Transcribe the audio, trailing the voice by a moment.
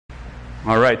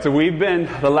All right, so we've been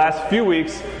the last few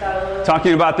weeks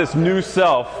talking about this new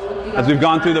self as we've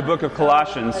gone through the book of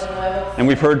Colossians, and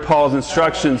we've heard Paul's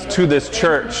instructions to this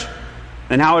church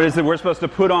and how it is that we're supposed to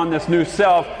put on this new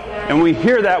self. And when we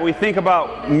hear that, we think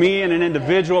about me and an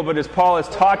individual, but as Paul is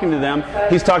talking to them,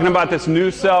 he's talking about this new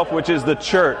self, which is the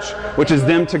church, which is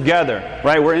them together,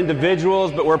 right? We're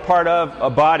individuals, but we're part of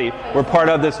a body. We're part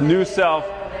of this new self,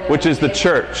 which is the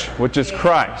church, which is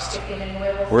Christ.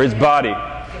 We're His body.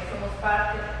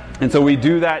 And so we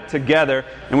do that together.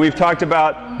 And we've talked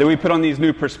about that we put on these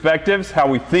new perspectives, how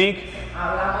we think.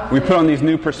 We put on these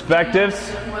new perspectives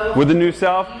with the new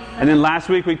self. And then last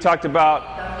week we talked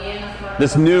about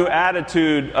this new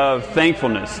attitude of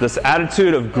thankfulness, this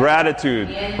attitude of gratitude,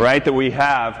 right, that we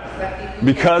have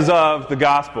because of the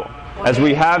gospel. As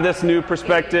we have this new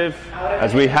perspective,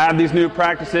 as we have these new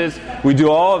practices, we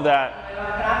do all of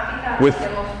that with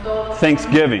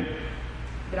thanksgiving.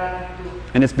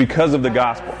 And it's because of the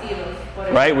gospel,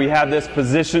 right? We have this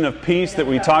position of peace that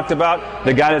we talked about,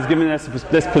 that God has given us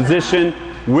this position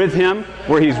with Him,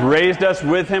 where He's raised us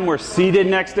with Him. We're seated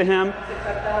next to Him.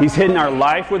 He's hidden our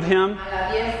life with Him.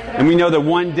 And we know that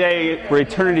one day, for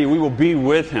eternity, we will be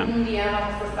with Him.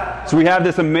 So we have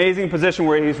this amazing position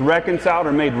where He's reconciled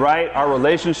or made right our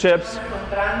relationships.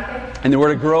 And then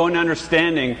we're to grow in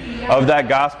understanding of that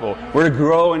gospel. We're to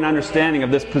grow in understanding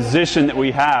of this position that we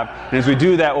have. And as we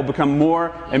do that, we'll become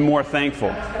more and more thankful.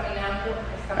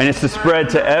 And it's to spread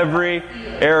to every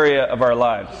area of our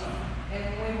lives.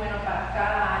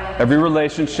 Every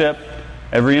relationship,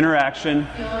 every interaction,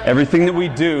 everything that we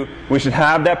do, we should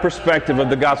have that perspective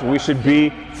of the gospel. We should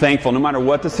be thankful, no matter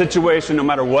what the situation, no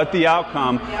matter what the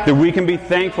outcome, that we can be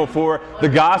thankful for the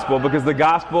gospel, because the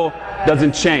gospel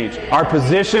doesn't change. Our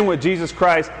position with Jesus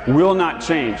Christ will not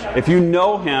change. If you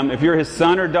know Him, if you're His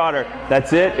son or daughter,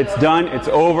 that's it. It's done. It's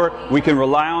over. We can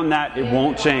rely on that. It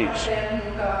won't change.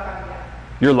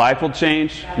 Your life will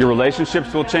change. Your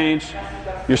relationships will change.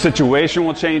 Your situation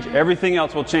will change. Everything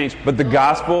else will change. But the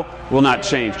gospel will not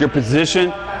change. Your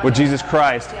position with Jesus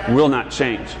Christ will not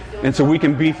change. And so we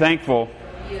can be thankful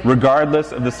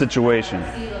regardless of the situation.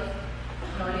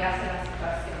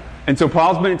 And so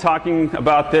Paul's been talking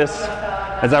about this,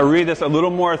 as I read this, a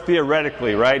little more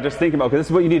theoretically, right? Just think about, okay, this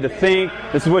is what you need to think.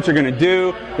 This is what you're going to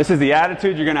do. This is the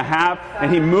attitude you're going to have.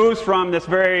 And he moves from this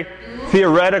very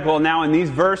theoretical now in these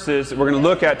verses that we're going to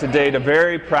look at today to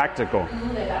very practical.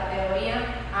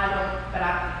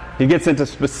 He gets into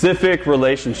specific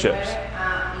relationships.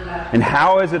 And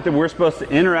how is it that we're supposed to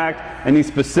interact in these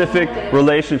specific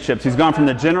relationships? He's gone from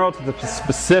the general to the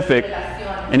specific,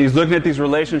 and he's looking at these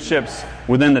relationships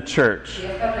within the church,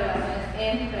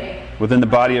 within the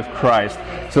body of Christ.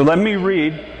 So let me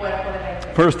read,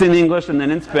 first in English and then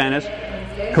in Spanish,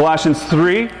 Colossians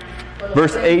 3,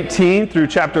 verse 18 through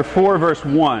chapter 4, verse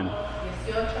 1.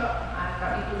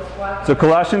 So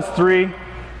Colossians 3,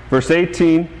 verse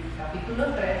 18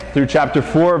 through chapter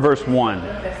 4, verse 1.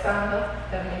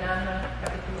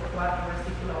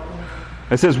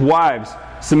 It says, "Wives,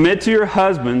 submit to your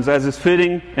husbands as is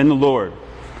fitting in the Lord.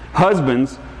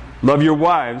 Husbands, love your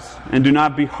wives and do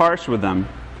not be harsh with them.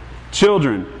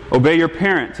 Children, obey your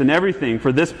parents in everything,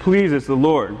 for this pleases the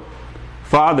Lord.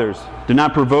 Fathers, do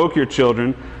not provoke your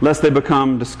children, lest they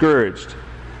become discouraged."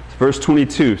 Verse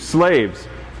 22, "Slaves,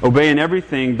 obey in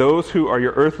everything those who are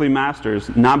your earthly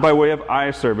masters, not by way of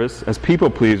eye service as people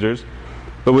pleasers,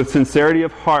 but with sincerity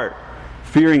of heart,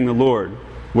 fearing the Lord.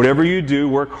 Whatever you do,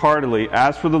 work heartily,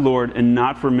 as for the Lord and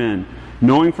not for men,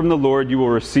 knowing from the Lord you will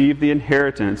receive the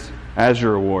inheritance as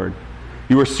your reward.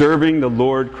 You are serving the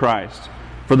Lord Christ.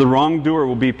 For the wrongdoer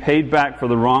will be paid back for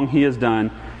the wrong he has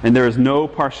done, and there is no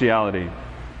partiality.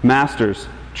 Masters,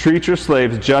 treat your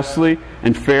slaves justly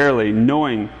and fairly,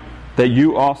 knowing that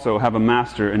you also have a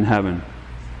master in heaven."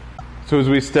 So as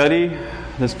we study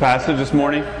this passage this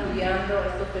morning,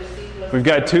 we've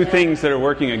got two things that are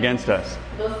working against us.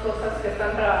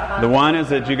 The one is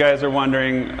that you guys are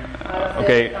wondering,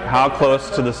 okay, how close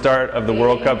to the start of the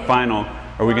World Cup final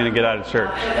are we going to get out of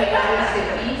church?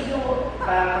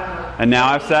 And now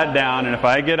I've sat down, and if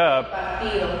I get up,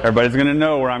 everybody's going to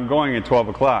know where I'm going at 12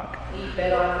 o'clock.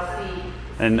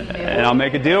 And I'll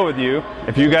make a deal with you.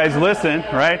 If you guys listen,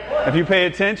 right? If you pay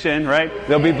attention, right?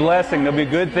 There'll be blessing. There'll be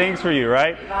good things for you,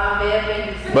 right?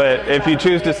 But if you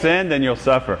choose to sin, then you'll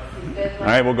suffer. All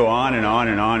right? We'll go on and on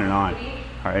and on and on.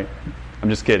 All right? I'm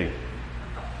just kidding.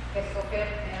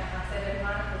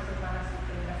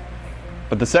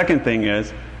 But the second thing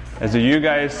is that you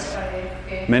guys,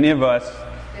 many of us,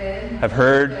 have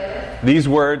heard these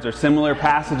words or similar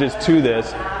passages to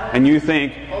this, and you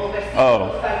think,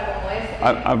 oh,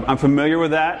 I'm familiar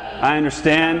with that. I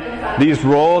understand these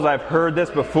roles. I've heard this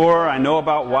before. I know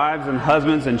about wives and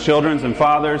husbands and children and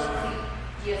fathers.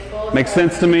 Makes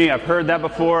sense to me. I've heard that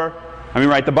before. I mean,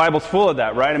 right, the Bible's full of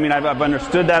that, right? I mean, I've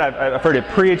understood that. I've heard it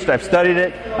preached. I've studied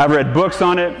it. I've read books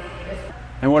on it.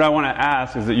 And what I want to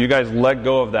ask is that you guys let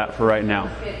go of that for right now.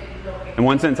 In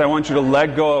one sense, I want you to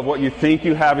let go of what you think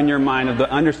you have in your mind, of the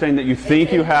understanding that you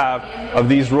think you have of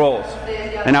these roles.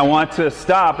 And I want to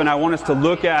stop and I want us to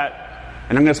look at,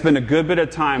 and I'm going to spend a good bit of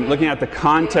time looking at the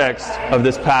context of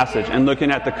this passage and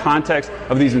looking at the context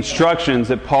of these instructions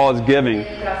that Paul is giving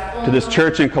to this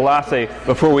church in Colossae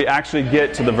before we actually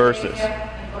get to the verses.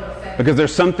 Because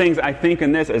there's some things I think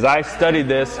in this, as I studied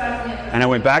this, and I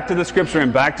went back to the scripture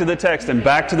and back to the text and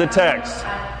back to the text,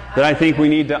 that I think we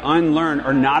need to unlearn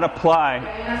or not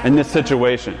apply in this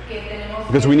situation.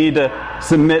 Because we need to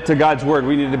submit to God's Word.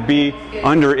 We need to be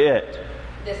under it.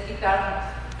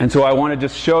 And so I want to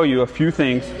just show you a few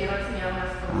things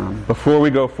before we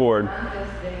go forward.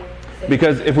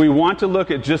 Because if we want to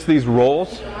look at just these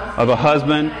roles of a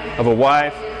husband, of a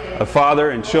wife, of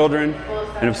father and children,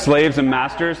 and of slaves and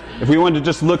masters, if we want to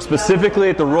just look specifically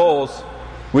at the roles,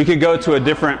 we could go to a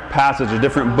different passage, a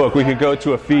different book. We could go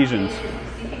to Ephesians.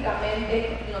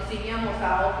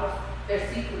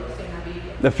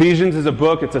 Ephesians is a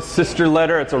book, it's a sister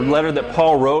letter, it's a letter that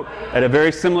Paul wrote at a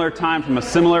very similar time from a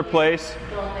similar place.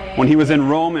 When he was in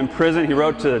Rome in prison, he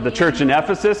wrote to the church in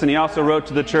Ephesus and he also wrote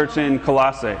to the church in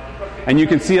Colossae. And you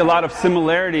can see a lot of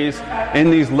similarities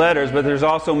in these letters, but there's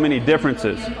also many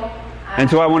differences. And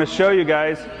so I want to show you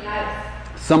guys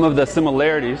some of the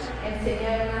similarities,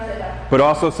 but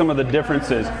also some of the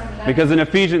differences. Because in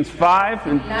Ephesians 5,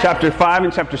 in chapter 5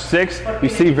 and chapter 6, you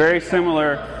see very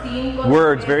similar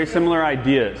words, very similar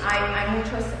ideas.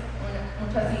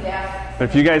 But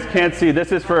if you guys can't see,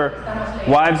 this is for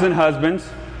wives and husbands,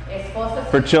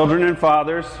 for children and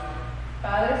fathers,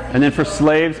 and then for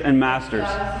slaves and masters.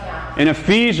 In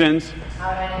Ephesians,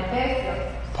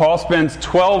 Paul spends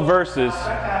 12 verses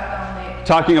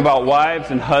talking about wives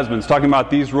and husbands, talking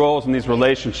about these roles and these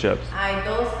relationships.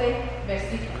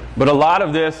 But a lot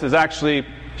of this is actually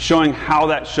showing how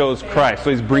that shows Christ. So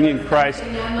he's bringing Christ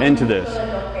into this.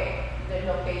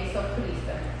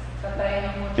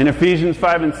 In Ephesians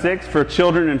 5 and 6, for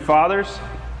children and fathers,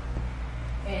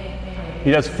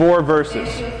 he does 4 verses.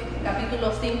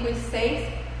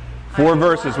 4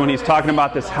 verses when he's talking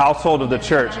about this household of the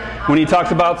church. When he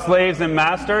talks about slaves and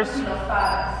masters,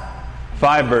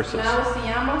 5 verses.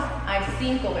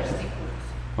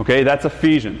 Okay, that's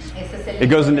Ephesians. It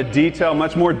goes into detail,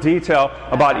 much more detail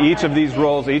about each of these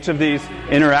roles, each of these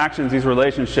interactions, these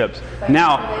relationships.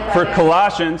 Now, for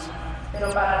Colossians,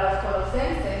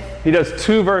 he does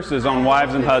 2 verses on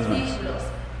wives and husbands.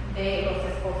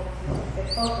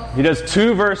 He does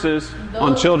 2 verses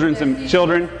on children and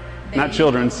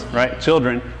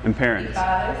parents.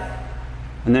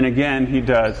 And then again, he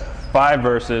does 5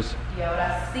 verses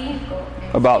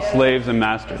about slaves and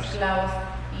masters.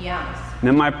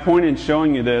 Now my point in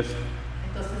showing you this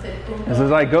is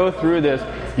as I go through this,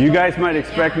 you guys might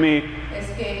expect me,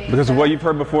 because of what you've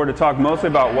heard before, to talk mostly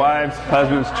about wives,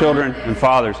 husbands, children, and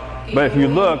fathers. But if you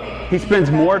look, he spends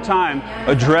more time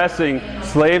addressing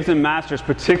slaves and masters,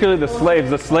 particularly the slaves.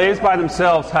 The slaves by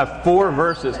themselves have 4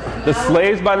 verses. The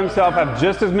slaves by themselves have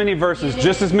just as many verses,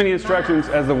 just as many instructions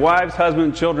as the wives,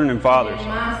 husbands, children, and fathers.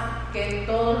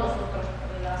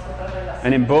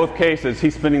 And in both cases,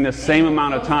 he's spending the same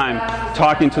amount of time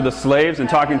talking to the slaves and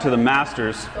talking to the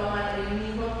masters.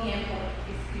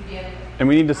 And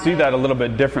we need to see that a little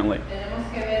bit differently.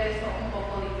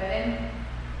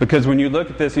 Because when you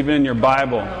look at this, even in your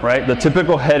Bible, right, the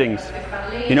typical headings,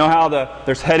 you know how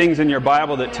there's headings in your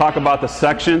Bible that talk about the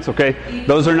sections, okay?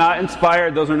 Those are not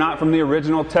inspired, those are not from the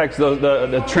original text.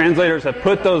 The translators have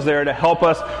put those there to help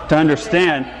us to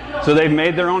understand. So they've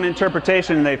made their own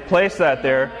interpretation and they've placed that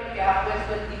there.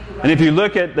 And if you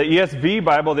look at the ESV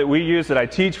Bible that we use, that I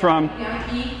teach from,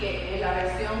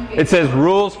 it says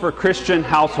rules for Christian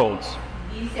households.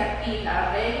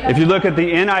 If you look at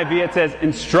the NIV, it says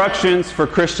instructions for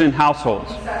Christian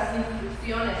households.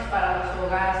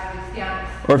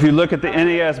 Or if you look at the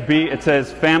NASB, it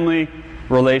says family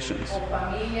relations.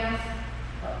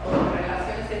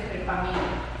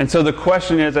 And so the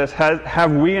question is,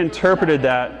 have we interpreted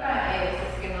that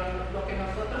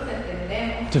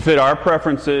to fit our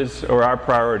preferences or our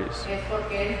priorities?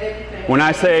 When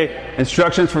I say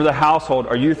instructions for the household,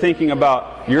 are you thinking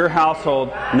about your household,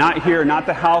 not here, not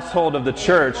the household of the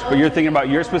church, but you're thinking about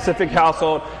your specific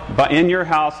household, in your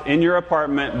house, in your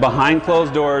apartment, behind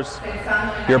closed doors,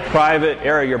 your private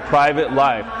area, your private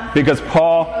life? Because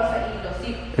Paul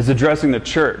is addressing the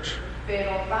church.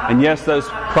 And yes, those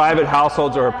private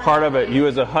households are a part of it. You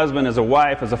as a husband, as a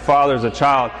wife, as a father, as a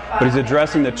child. But he's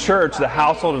addressing the church, the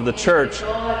household of the church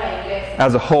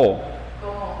as a whole.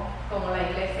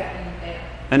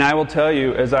 And I will tell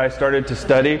you, as I started to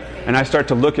study and I start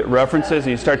to look at references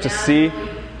and you start to see,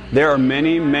 there are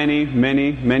many, many,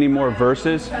 many, many more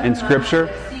verses in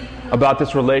Scripture about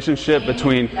this relationship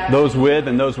between those with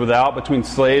and those without, between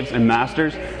slaves and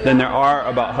masters, than there are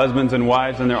about husbands and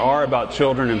wives, than there are about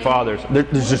children and fathers.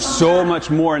 There's just so much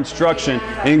more instruction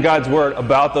in God's Word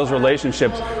about those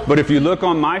relationships. But if you look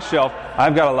on my shelf,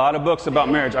 I've got a lot of books about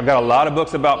marriage. I've got a lot of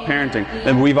books about parenting.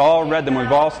 And we've all read them.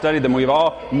 We've all studied them. We've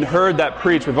all heard that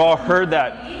preached. We've all heard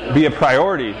that be a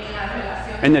priority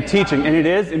in the teaching. And it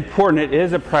is important. It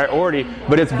is a priority.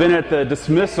 But it's been at the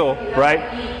dismissal,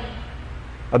 right,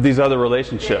 of these other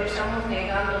relationships.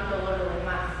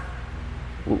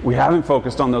 We haven't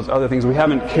focused on those other things. We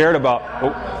haven't cared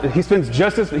about. He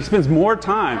spends more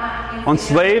time on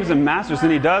slaves and masters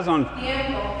than he does on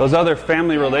those other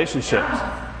family relationships.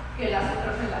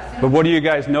 But what do you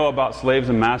guys know about slaves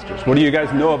and masters? What do you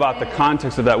guys know about the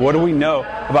context of that? What do we know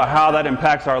about how that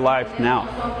impacts our life now?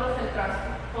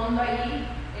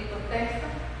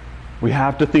 We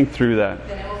have to think through that.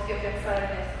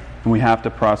 And we have to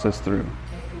process through.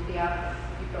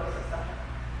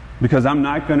 Because I'm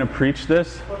not going to preach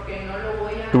this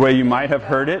the way you might have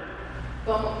heard it.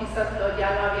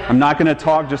 I'm not going to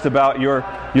talk just about your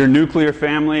nuclear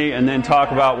family and then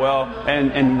talk about,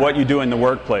 and what you do in the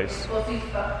workplace.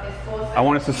 I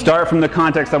want us to start from the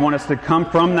context. I want us to come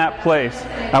from that place.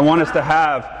 I want us to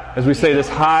have, as we say, this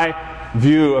high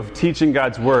view of teaching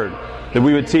God's Word. That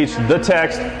we would teach the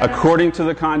text according to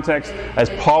the context as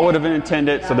Paul would have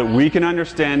intended so that we can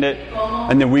understand it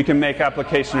and that we can make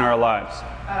application in our lives.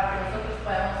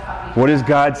 What is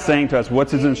God saying to us?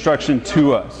 What's His instruction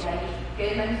to us?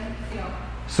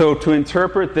 So to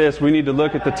interpret this, we need to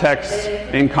look at the text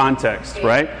in context,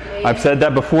 right? I've said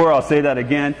that before, I'll say that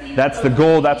again. That's the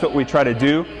goal, that's what we try to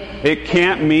do. It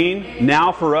can't mean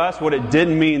now for us what it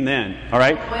didn't mean then, all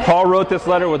right? Paul wrote this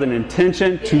letter with an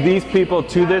intention to these people,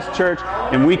 to this church,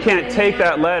 and we can't take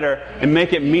that letter and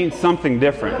make it mean something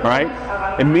different, all right?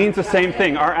 It means the same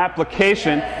thing. Our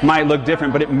application might look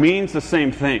different, but it means the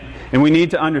same thing. And we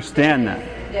need to understand that.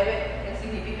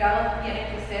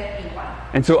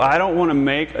 And so I don't want to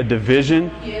make a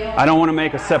division. I don't want to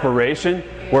make a separation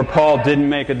where Paul didn't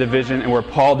make a division and where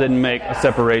Paul didn't make a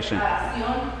separation.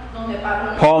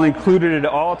 Paul included it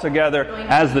all together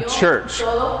as the church.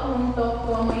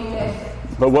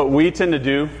 But what we tend to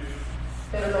do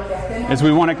is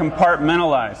we want to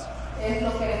compartmentalize.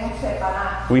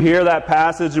 We hear that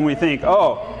passage and we think,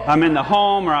 oh, I'm in the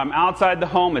home or I'm outside the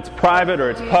home. It's private or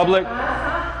it's public.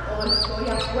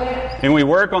 And we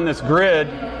work on this grid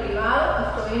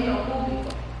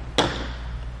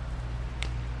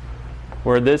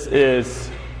where this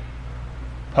is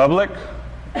public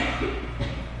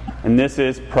and this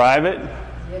is private.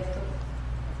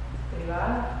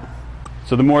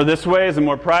 So the more this way is the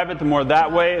more private, the more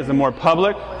that way is the more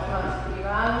public.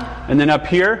 And then up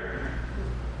here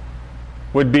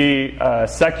would be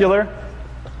secular.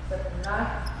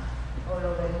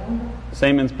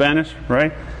 Same in Spanish,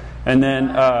 right? And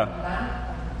then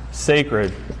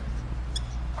sacred.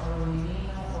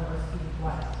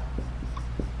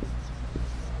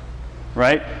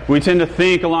 Right? We tend to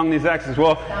think along these axes,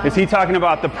 well, is he talking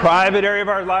about the private area of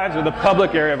our lives or the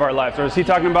public area of our lives? Or is he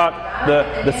talking about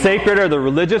the sacred or the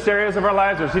religious areas of our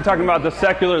lives? Or is he talking about the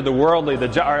secular, the worldly, in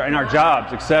our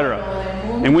jobs, etc.?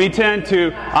 And we tend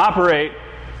to operate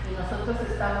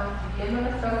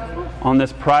on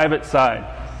this private side.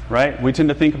 Right? We tend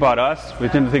to think about us. We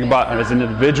tend to think about as an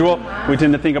individual. We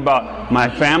tend to think about my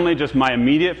family, just my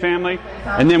immediate family.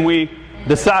 And then we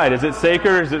decide, is it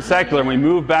sacred or is it secular? And we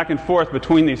move back and forth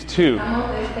between these two.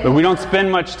 But we don't spend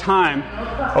much time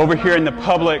over here in the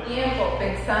public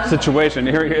situation,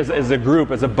 here as a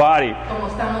group, as a body,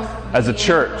 as a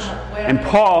church. And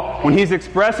Paul, when he's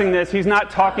expressing this, he's not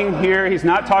talking here, he's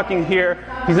not talking here,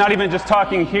 he's not even just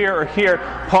talking here or here.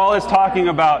 Paul is talking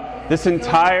about this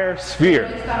entire sphere.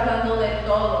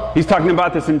 He's talking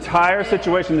about this entire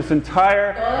situation, this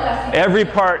entire, every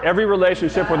part, every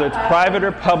relationship, whether it's private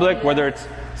or public, whether it's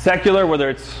secular, whether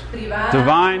it's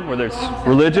divine, whether it's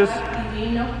religious.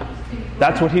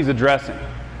 That's what he's addressing.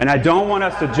 And I don't want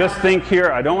us to just think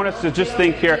here. I don't want us to just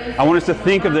think here. I want us to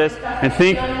think of this and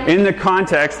think in the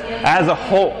context as a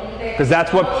whole. Because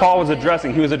that's what Paul was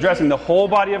addressing. He was addressing the whole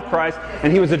body of Christ,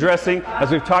 and he was addressing, as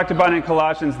we've talked about in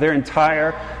Colossians, their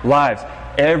entire lives.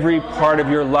 Every part of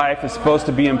your life is supposed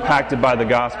to be impacted by the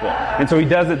gospel. And so he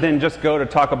doesn't then just go to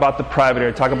talk about the private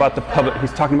area, talk about the public.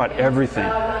 He's talking about everything.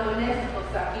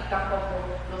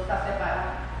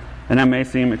 And I may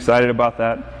seem excited about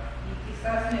that.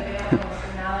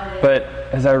 But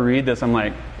as I read this, I'm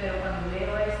like,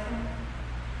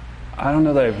 I don't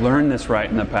know that I've learned this right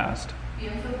in the past.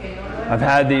 I've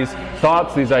had these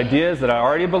thoughts, these ideas that I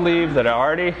already believed, that I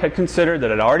already had considered, that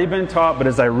had already been taught. But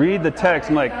as I read the text,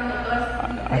 I'm like,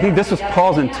 I think this was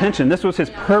Paul's intention. This was his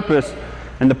purpose.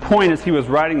 And the point is he was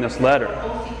writing this letter.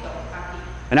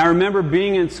 And I remember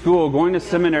being in school, going to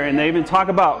seminary, and they even talk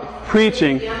about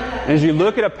preaching. And as you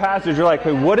look at a passage, you're like,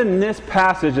 hey, what in this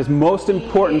passage is most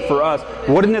important for us?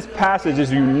 What in this passage is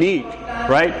unique,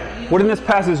 right? What in this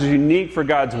passage is unique for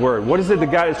God's Word? What is it that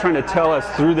God is trying to tell us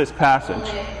through this passage?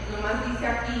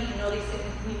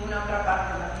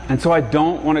 And so I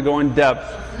don't want to go in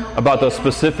depth about those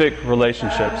specific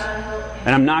relationships.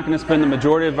 And I'm not going to spend the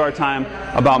majority of our time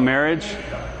about marriage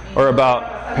or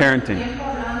about parenting.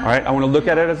 All right, I want to look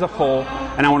at it as a whole,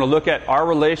 and I want to look at our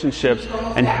relationships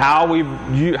and how we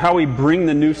bring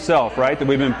the new self, right, that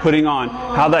we've been putting on,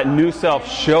 how that new self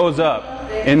shows up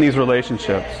in these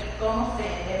relationships.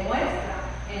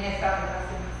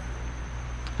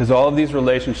 Because all of these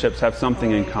relationships have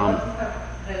something in common.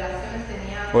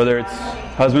 Whether it's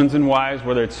husbands and wives,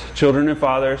 whether it's children and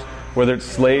fathers, whether it's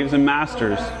slaves and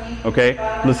masters. Okay?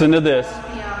 Listen to this.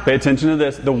 Pay attention to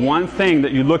this. The one thing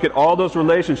that you look at all those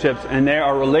relationships, and there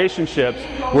are relationships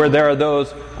where there are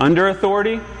those under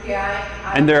authority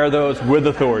and there are those with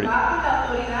authority.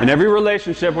 In every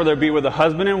relationship, whether it be with a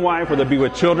husband and wife, whether it be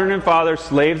with children and fathers,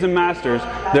 slaves and masters,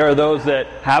 there are those that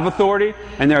have authority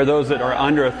and there are those that are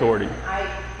under authority.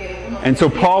 And so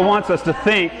Paul wants us to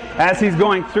think, as he's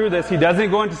going through this, he doesn't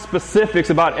go into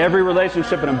specifics about every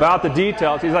relationship and about the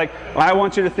details. He's like, I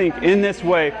want you to think in this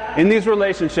way, in these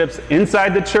relationships,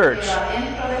 inside the church.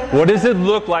 What does it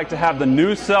look like to have the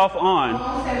new self on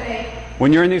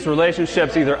when you're in these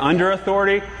relationships, either under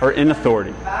authority or in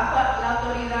authority?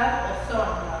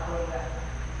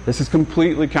 This is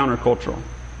completely countercultural.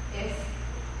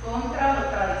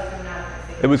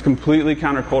 It was completely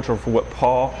countercultural for what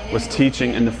Paul was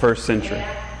teaching in the first century.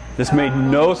 This made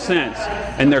no sense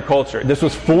in their culture. This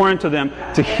was foreign to them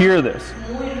to hear this.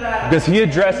 Because he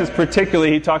addresses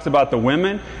particularly, he talks about the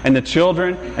women and the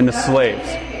children and the slaves.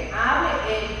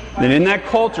 And in that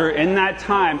culture, in that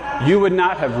time, you would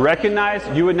not have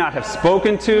recognized, you would not have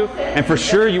spoken to, and for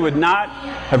sure you would not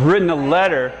have written a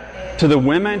letter to the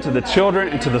women, to the children,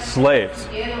 and to the slaves.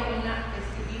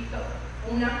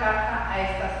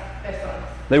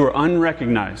 They were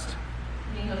unrecognized.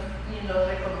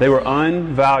 They were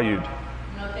unvalued.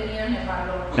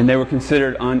 And they were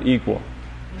considered unequal.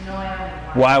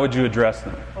 Why would you address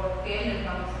them?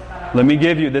 Let me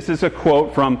give you, this is a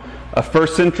quote from a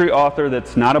first century author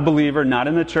that's not a believer, not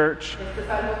in the church.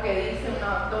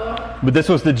 But this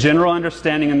was the general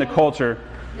understanding in the culture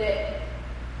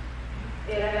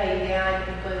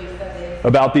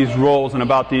about these roles and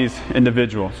about these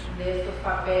individuals.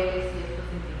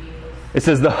 It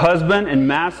says, the husband and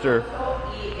master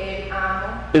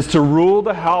is to rule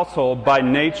the household by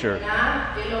nature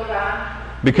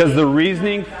because the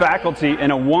reasoning faculty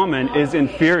in a woman is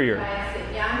inferior.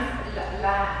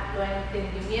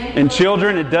 In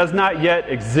children, it does not yet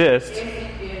exist.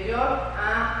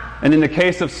 And in the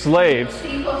case of slaves,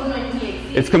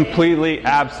 it's completely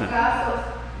absent.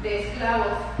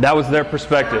 That was their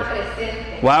perspective.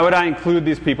 Why would I include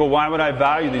these people? Why would I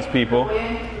value these people?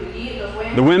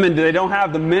 The women, they don't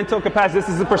have the mental capacity. This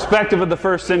is the perspective of the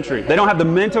first century. They don't have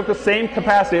the same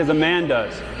capacity as a man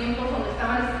does.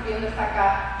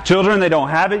 Children, they don't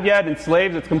have it yet. And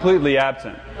slaves, it's completely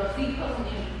absent.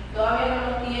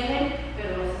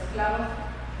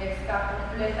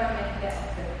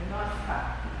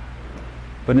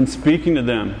 But in speaking to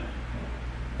them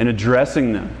and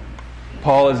addressing them,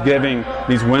 Paul is giving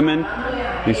these women,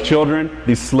 these children,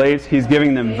 these slaves, he's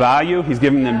giving them value, he's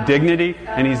giving them dignity,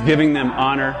 and he's giving them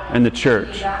honor in the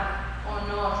church.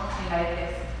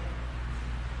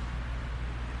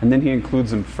 And then he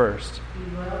includes them first.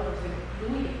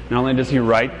 Not only does he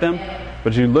write them,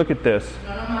 but you look at this.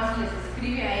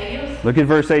 Look at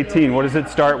verse 18. What does it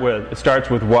start with? It starts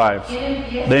with wives.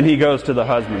 Then he goes to the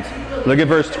husbands. Look at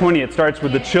verse 20. It starts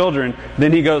with the children.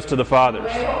 Then he goes to the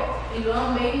fathers.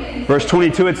 Verse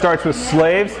 22, it starts with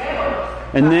slaves.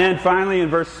 And then finally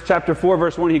in chapter 4,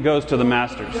 verse 1, he goes to the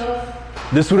masters.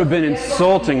 This would have been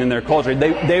insulting in their culture.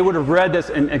 They would have read this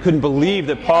and couldn't believe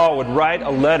that Paul would write a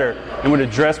letter and would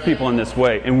address people in this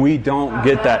way. And we don't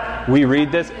get that. We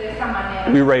read this,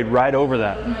 and we read right over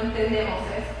that.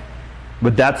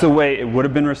 But that's the way it would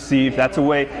have been received. That's the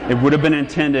way it would have been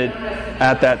intended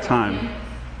at that time.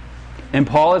 And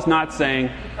Paul is not saying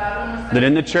that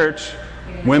in the church,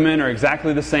 women are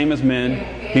exactly the same as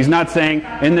men. He's not saying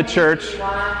in the church,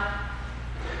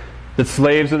 that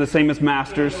slaves are the same as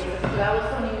masters. Los esclavos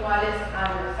son iguales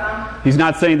a los amos. He's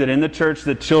not saying that in the church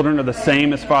that children are the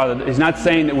same as father. He's not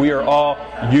saying that we are all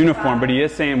uniform, but he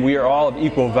is saying we are all of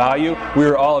equal value. We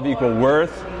are all of equal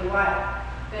worth.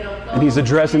 And he's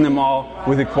addressing them all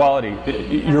with equality.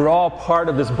 You're all part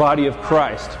of this body of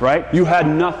Christ, right? You had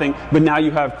nothing, but now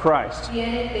you have Christ.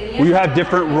 Well, you have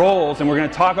different roles, and we're going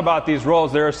to talk about these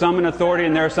roles. There are some in authority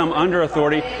and there are some under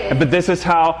authority. But this is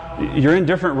how you're in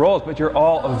different roles, but you're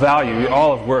all of value. You're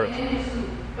all of worth.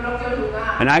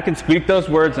 And I can speak those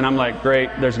words, and I'm like,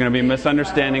 great, there's going to be a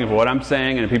misunderstanding of what I'm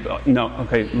saying. And people, no,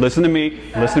 okay, listen to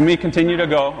me, continue to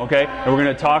go, okay? And we're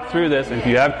going to talk through this. And if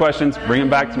you have questions, bring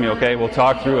them back to me, okay? We'll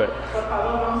talk through it.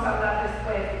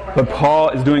 But Paul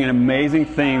is doing an amazing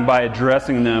thing by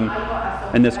addressing them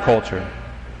in this culture.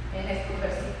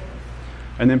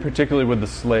 And then particularly with the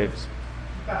slaves.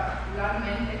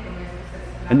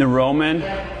 In the Roman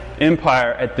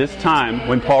Empire at this time,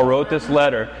 when Paul wrote this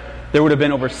letter, there would have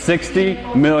been over 60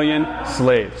 million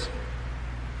slaves.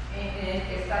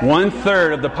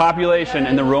 1/3 of the population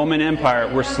in the Roman Empire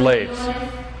were slaves.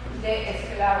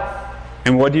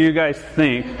 And what do you guys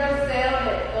think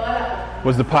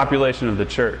was the population of the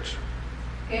church?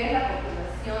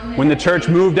 When the church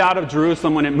moved out of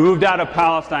Jerusalem, when it moved out of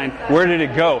Palestine, where did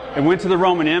it go? It went to the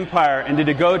Roman Empire. And did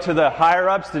it go to the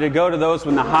higher-ups? Did it go to those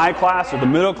in the high class or the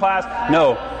middle class?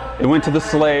 No. It went to the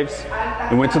slaves.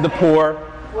 It went to the poor.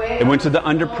 It went to the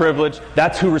underprivileged.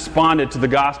 That's who responded to the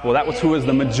gospel. That was who was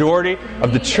the majority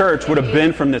of the church would have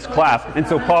been from this class. And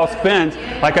so Paul spends,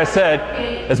 like I said,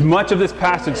 as much of this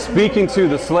passage speaking to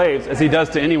the slaves as he does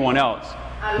to anyone else.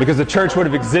 Because the church would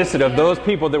have existed of those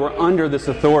people that were under this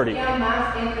authority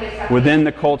within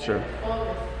the culture.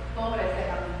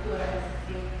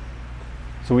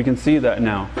 So we can see that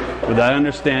now. With that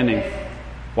understanding,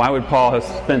 why would Paul have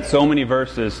spent so many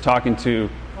verses talking to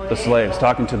the slaves,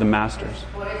 talking to the masters,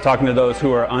 talking to those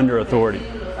who are under authority?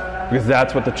 Because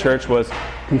that's what the church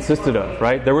consisted of,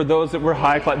 right? There were those that were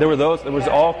high class, there was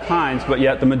all kinds, but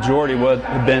yet the majority would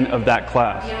have been of that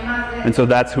class. And so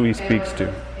that's who he speaks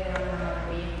to.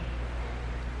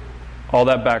 All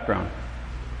that background.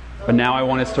 But now I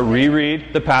want us to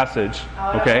reread the passage,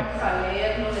 okay?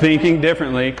 Thinking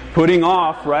differently, putting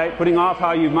off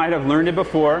how you might have learned it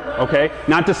before, okay?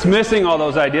 Not dismissing all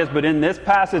those ideas, but in this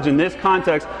passage, in this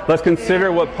context, let's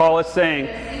consider what Paul is saying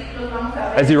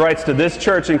as he writes to this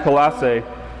church in Colossae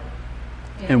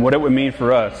and what it would mean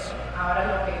for us.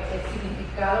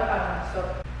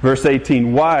 Verse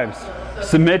 18, wives,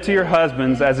 submit to your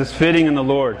husbands as is fitting in the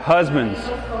Lord. Husbands,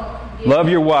 love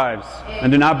your wives,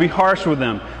 and do not be harsh with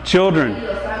them. Children,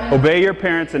 obey your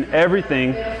parents in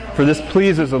everything, for this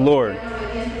pleases the Lord.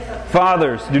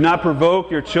 Fathers, do not provoke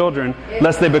your children,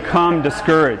 lest they become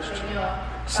discouraged.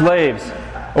 Slaves,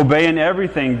 obey in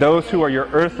everything those who are your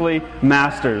earthly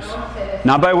masters,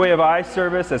 not by way of eye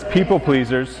service as people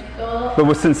pleasers, but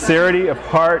with sincerity of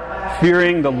heart,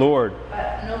 fearing the Lord.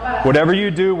 Whatever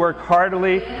you do, work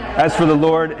heartily as for the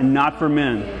Lord and not for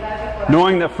men,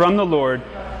 knowing that from the Lord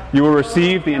you will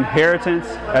receive the inheritance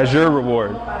as your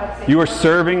reward. You are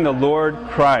serving the Lord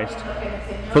Christ.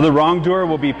 For the wrongdoer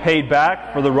will be paid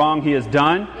back for the wrong he has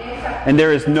done, and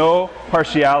there is no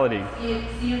partiality.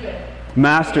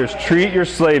 Masters, treat your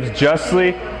slaves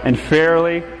justly and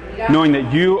fairly, knowing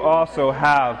that you also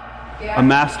have a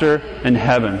master in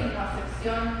heaven.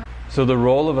 So the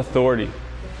role of authority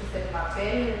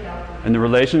and the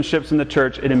relationships in the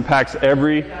church, it impacts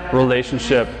every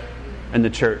relationship in the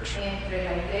church.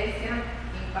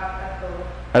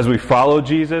 As we follow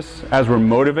Jesus, as we're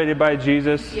motivated by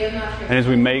Jesus, and as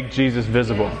we make Jesus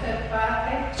visible.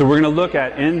 So we're going to look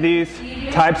at, in these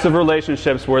types of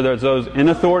relationships where there's those in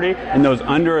authority and those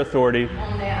under authority,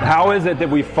 how is it that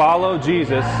we follow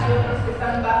Jesus?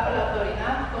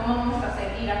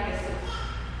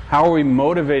 How are we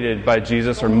motivated by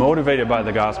Jesus or motivated by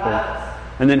the gospel?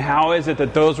 And then how is it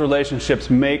that those relationships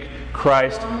make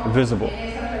Christ visible?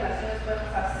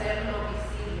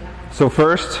 So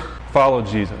first, follow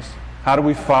Jesus. How do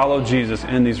we follow Jesus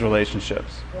in these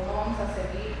relationships?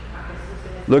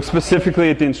 Look specifically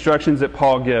at the instructions that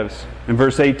Paul gives. In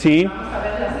verse 18,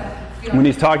 when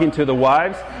he's talking to the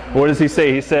wives, what does he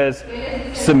say? He says,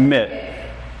 submit.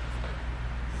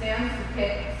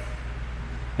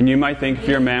 And you might think, if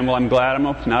you're a man, well, I'm glad I'm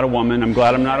not a woman. I'm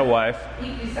glad I'm not a wife.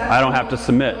 I don't have to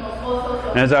submit.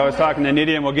 And as I was talking to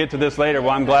Nydia, and we'll get to this later,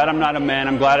 well, I'm glad I'm not a man.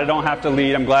 I'm glad I don't have to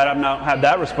lead. I'm glad I don't have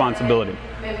that responsibility.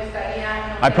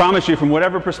 I promise you, from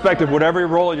whatever perspective, whatever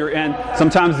role you're in,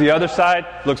 sometimes the other side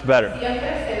looks better.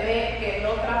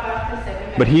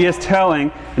 But he is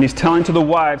telling, and he's telling to the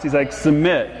wives, he's like,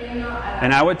 submit.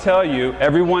 And I would tell you,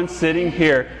 everyone sitting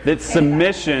here, that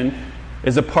submission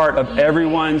is a part of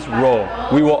everyone's role.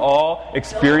 We will all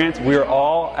experience, we are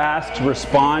all asked to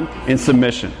respond in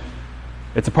submission.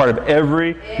 It's a part of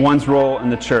everyone's role in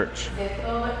the church.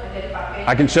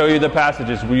 I can show you the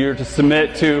passages where you're to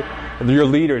submit to your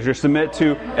leaders, you're to submit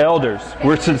to elders,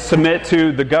 we're to submit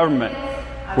to the government,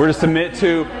 we're to submit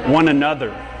to one another,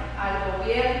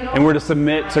 and we're to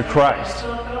submit to Christ.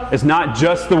 It's not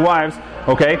just the wives,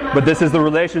 okay? But this is the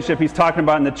relationship he's talking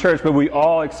about in the church, but we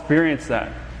all experience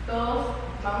that.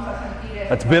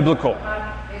 That's biblical.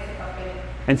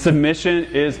 And submission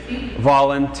is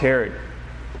voluntary.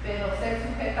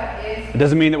 It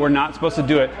doesn't mean that we're not supposed to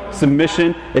do it.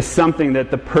 Submission is something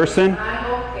that the person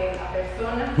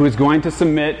who is going to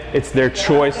submit, it's their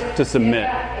choice to submit.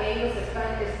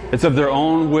 It's of their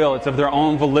own will. It's of their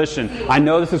own volition. I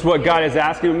know this is what God is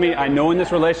asking of me. I know in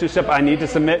this relationship I need to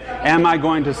submit. Am I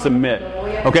going to submit?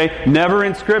 Okay? Never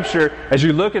in Scripture, as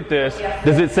you look at this,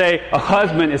 does it say a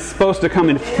husband is supposed to come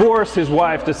and force his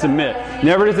wife to submit.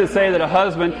 Never does it say that a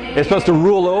husband is supposed to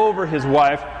rule over his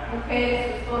wife.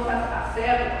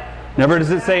 Never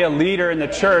does it say a leader in the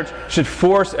church should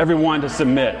force everyone to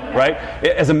submit, right?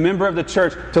 As a member of the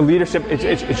church, to leadership,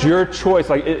 it's your choice.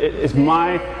 Like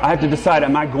I have to decide,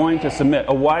 am I going to submit?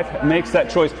 A wife makes that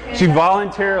choice. She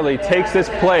voluntarily takes this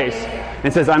place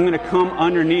and says, I'm going to come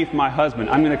underneath my husband.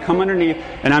 I'm going to come underneath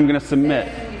and I'm going to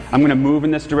submit. I'm going to move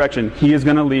in this direction. He is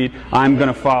going to lead. I'm going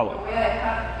to follow.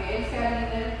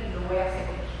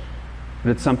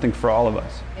 But it's something for all of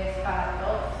us.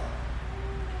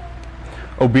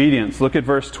 Obedience. Look at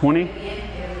verse 20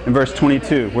 and verse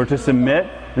 22. We're to submit.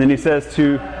 And then he says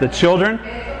to the children.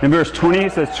 In verse 20 he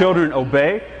says, children,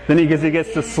 obey. Then he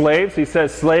gets to slaves. He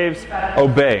says, slaves,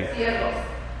 obey.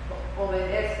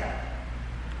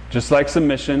 Just like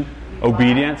submission,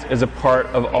 obedience is a part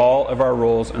of all of our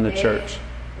roles in the church.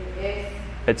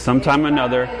 At some time or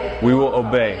another, we will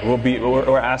obey.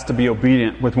 We're asked to be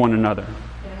obedient with one another.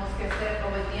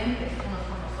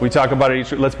 We talk about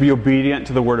it let's be obedient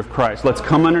to the Word of Christ. Let's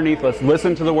come underneath, let's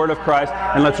listen to the Word of Christ,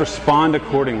 and let's respond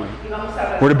accordingly.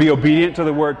 We're to be obedient to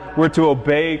the Word. We're to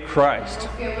obey Christ.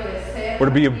 We're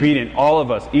to be obedient, all of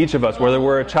us, each of us, whether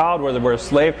we're a child, whether we're a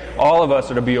slave, all of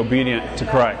us are to be obedient to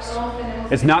Christ.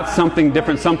 It's not something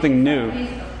different, something new.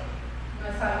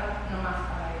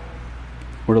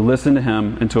 We're to listen to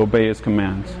Him and to obey His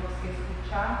commands.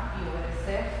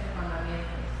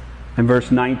 In verse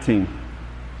 19,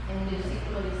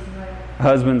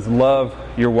 husbands, love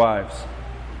your wives.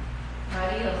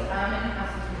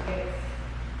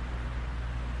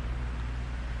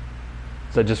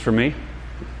 Is that just for me?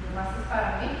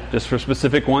 Just for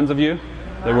specific ones of you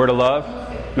that we're to love?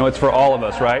 No, it's for all of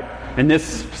us, right? In this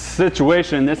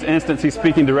situation, in this instance, he's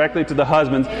speaking directly to the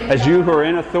husbands. As you who are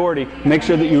in authority, make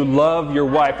sure that you love your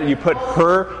wife, that you put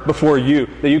her before you,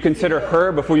 that you consider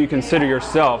her before you consider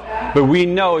yourself. But we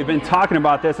know, we've been talking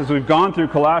about this as we've gone through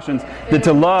Colossians, that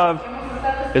to love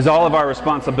is all of our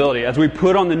responsibility. As we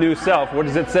put on the new self, what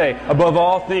does it say? Above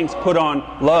all things, put on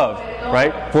love,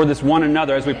 right? For this one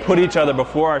another. As we put each other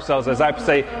before ourselves, as I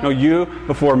say, no, you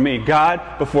before me, God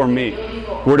before me.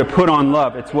 We're to put on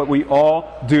love. It's what we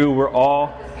all do. We're all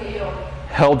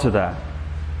held to that.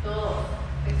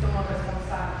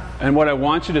 And what I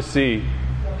want you to see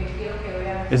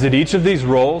is that each of these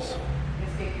roles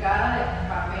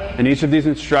and each of these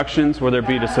instructions, whether it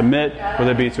be to submit,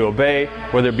 whether it be to obey,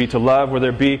 whether it be to love, whether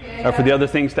it be for the other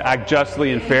things to act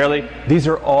justly and fairly, these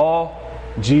are all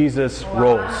Jesus'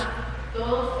 roles.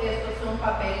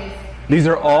 These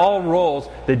are all roles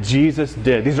that Jesus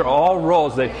did. These are all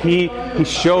roles that He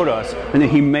showed us and that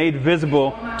He made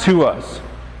visible to us.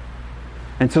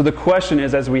 And so the question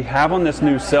is, as we have on this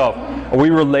new self, are we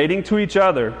relating to each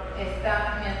other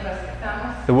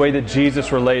the way that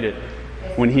Jesus related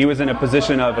when He was in a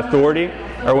position of authority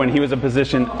or when He was in a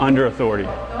position under authority?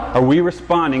 Are we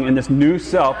responding in this new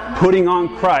self, putting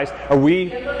on Christ? Are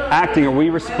we acting, are we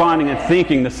responding and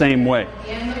thinking the same way?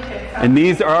 And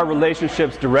these are our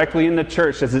relationships directly in the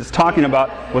church, as it's talking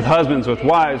about with husbands, with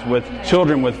wives, with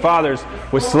children, with fathers,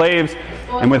 with slaves,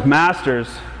 and with masters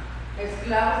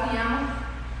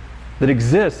that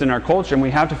exist in our culture. And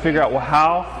we have to figure out, well,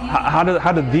 how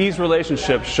do these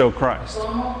relationships show Christ?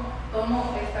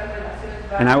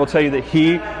 And I will tell you that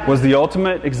He was the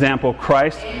ultimate example.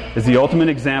 Christ is the ultimate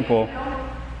example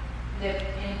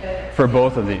for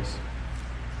both of these.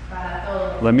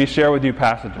 Let me share with you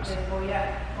passages.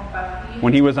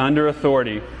 When He was under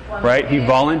authority, right?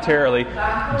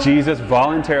 Jesus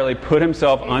voluntarily put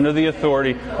Himself under the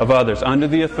authority of others, under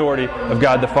the authority of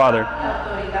God the Father,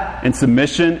 in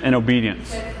submission and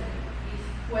obedience.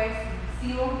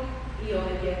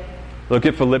 Look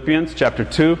at Philippians chapter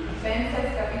 2,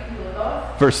 Filipenses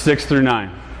capítulo 2, verse 6 through 9.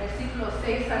 versículos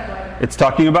 6 al 9. It's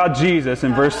talking about Jesus.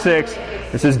 In verse 6,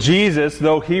 it says, Jesus,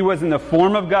 though he was in the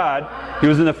form of God, he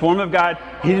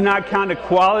did not count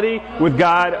equality with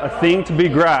God a thing to be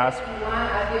grasped,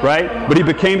 right? But he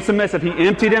became submissive. He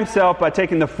emptied himself by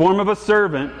taking the form of a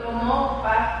servant Tomó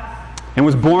and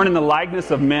was born in the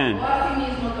likeness of men.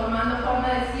 asimismo tomando forma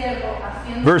de siervo,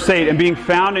 haciendo Verse 8, and being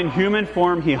found in human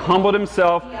form, he humbled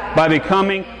himself by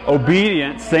becoming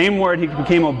obedient. Same word, he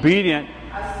became obedient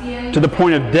to the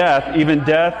point of death, even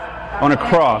death on a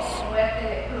cross. muerte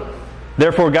de cruz.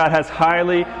 Therefore God has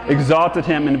highly exalted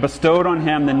him and bestowed on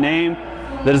him the name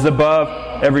that is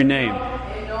above every name.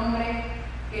 El nombre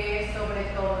que es sobre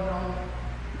todo nombre.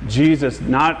 Jesus,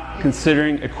 not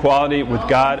considering equality with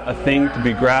God a thing to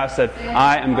be grasped, said,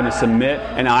 I am going to submit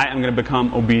and I am going to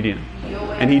become obedient.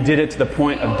 And he did it to the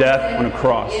point of death on a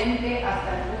cross. Obediente hasta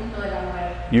el punto de la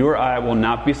muerte. You or I will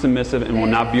not be submissive and will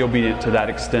not be obedient to that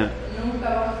extent. Nunca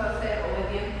vamos a ser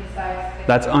obedientes a este.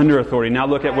 That's under authority. Now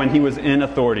look at when he was in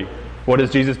authority. What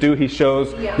does Jesus do? He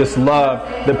shows this love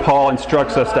that Paul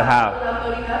instructs us to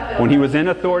have. When he was in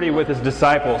authority with his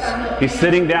disciples, he's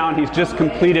sitting down, he's just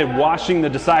completed washing the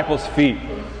disciples' feet.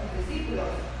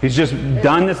 He's just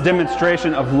done this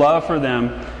demonstration of love for them.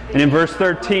 And in verse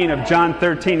 13 of John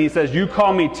 13, he says, you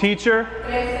call me teacher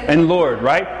and Lord,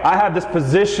 right? I have this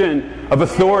position of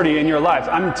authority in your lives.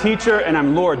 I'm teacher and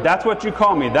I'm Lord. That's what you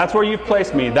call me. That's where you've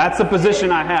placed me. That's the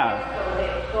position I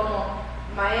have. Como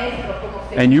maestro, como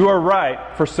And you are right,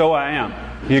 for so I am.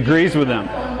 He agrees with them.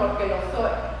 porque lo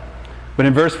soy. But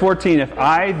in verse 14, if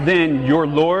I then, your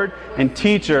Lord and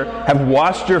teacher, have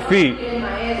washed your feet, El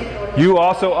maestro you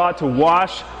also ought to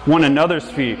wash one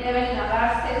another's feet. deben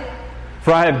lavarse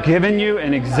For I have given you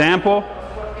an example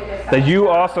porque les that you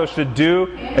also should do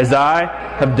as I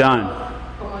have done.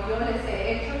 como yo les he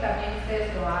hecho, también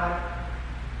ustedes lo hagan.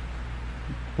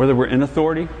 Whether we're in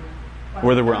authority,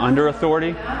 whether we're under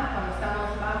authority, Cuando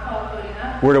estamos bajo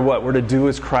autoridad, we're to what? We're to do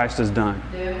as Christ has done.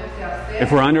 debemos de hacer.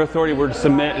 If we're under authority, we're to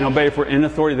submit and obey. If we're in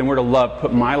authority, then we're to love.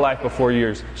 Put my life before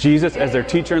yours. Jesus, as their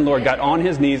teacher and Lord, got on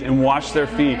his knees and washed their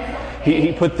feet.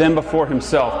 He put them before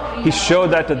himself. He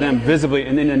showed that to them visibly.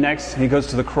 And then the next, he goes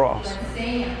to the cross.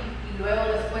 Enseña, y luego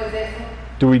después de eso,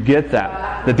 Do we get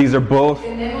that? That these are both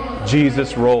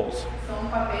Jesus roles. son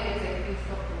papeles de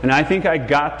Cristo. And I think I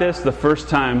got this the first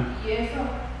time Y eso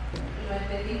lo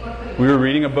entendí por primera we were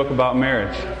reading a book about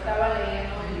marriage. vez. Lo estaba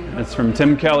leyendo un libro. It's from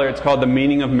Tim Keller. It's called The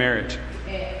Meaning of Marriage.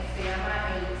 Se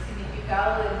llama El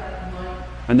significado del matrimonio.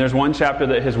 And there's one chapter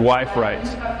that his wife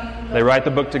writes. They write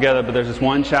the book together, but there's this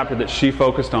one chapter that she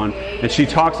focused on. And she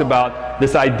talks about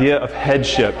this idea of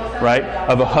headship, right?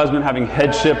 Of a husband having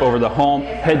headship over the home,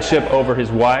 headship over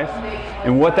his wife,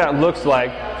 and what that looks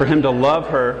like for him to love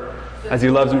her as he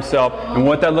loves himself, and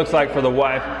what that looks like for the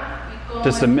wife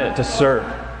to submit, to serve.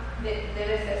 Debe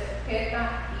ser sujeta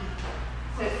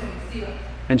y ser sumisiva.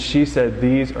 And she said,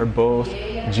 these are both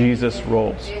Jesus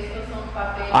roles. Estos son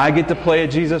papeles. I get to play a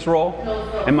Jesus role,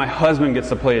 and my husband gets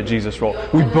to play a Jesus role.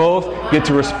 We both get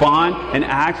to respond and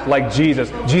act like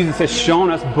Jesus. Jesus has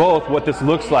shown us both what this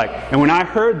looks like. And when I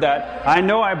heard that, I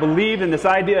know I believed in this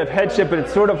idea of headship, but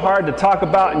it's sort of hard to talk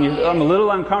about, and I'm a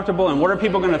little uncomfortable, and what are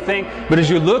people going to think? But as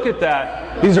you look at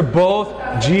that, these are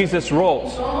both Jesus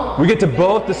roles. We get to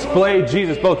both display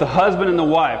Jesus, both the husband and the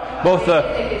wife, both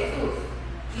the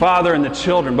father and the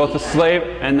children, both the slave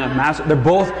and the master. They're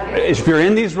both, if you're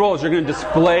in these roles, you're going to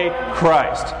display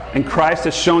Christ. And Christ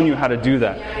has shown you how to do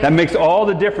that. That makes all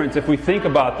the difference if we think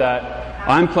about that.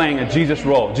 I'm playing a Jesus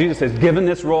role. Jesus has given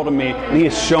this role to me, and he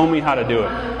has shown me how to do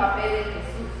it. El papel de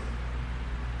Jesús.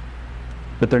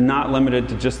 But they're not limited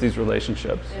to just these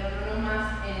relationships. Pero no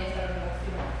más en esa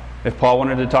relación. If Paul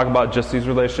wanted to talk about just these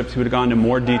relationships, he would have gone into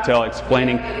more detail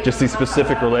explaining just these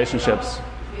specific relationships.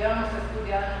 Hubiéramos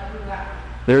estudiado en otro lugar.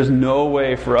 There's no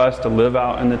way for us to live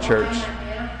out in the church.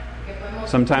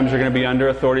 Sometimes you're going to be under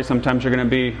authority. Sometimes you're going to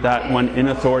be that one in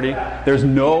authority. There's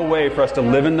no way for us to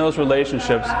live in those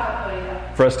relationships,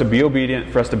 for us to be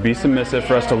obedient, for us to be submissive,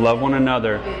 for us to love one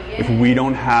another if we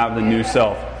don't have the new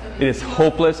self. It is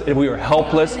hopeless if we are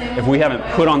helpless, if we haven't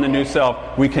put on the new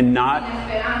self. We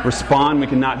cannot respond, we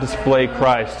cannot display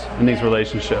Christ in these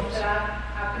relationships.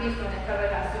 A Cristo en estas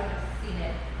relaciones sin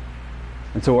Él.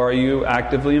 And so are you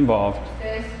actively involved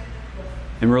Ustedes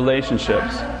in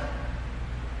relationships?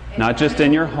 Not just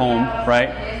in your home, right?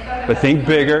 But think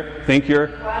bigger. Think your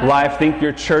life. Think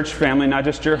your church family, not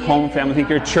just your home family. Think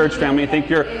your church family. Think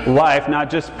your life, not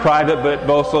just private, but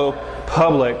also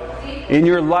public. In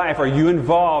your life, are you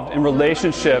involved in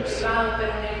relationships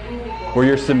where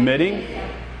you're submitting,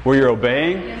 where you're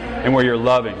obeying, and where you're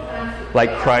loving? están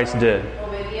like Christ did?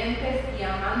 obedientes y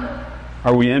amando?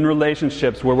 Are we in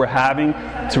relationships where we're having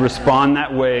to respond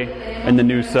that way in the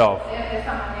new self? De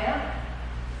esta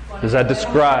manera, Does that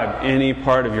describe any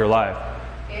part of your life?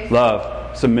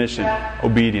 Love, submission,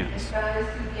 obedience. está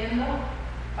describiendo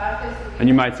parte de su And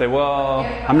you might say, well,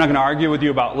 I'm not going to argue with you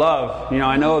about love.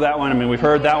 I know that one. We've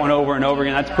heard that one over and over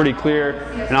again. That's pretty clear.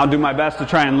 And I'll do my best to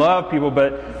try and love people.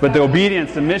 But the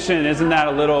obedience, the mission, isn't that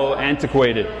a little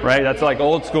antiquated, right? That's like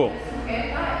old school.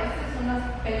 sujeta. Estos son los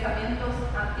pensamientos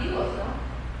antiguos, ¿no?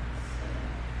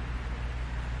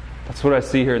 That's what I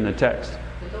see here in the text.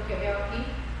 Es lo que veo aquí.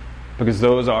 Because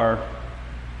those are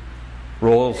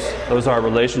roles, those are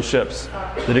relationships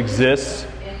that exist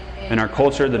in our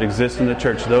culture, that exist in the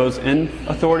church. Those in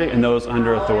authority and those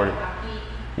under authority.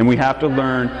 And we have to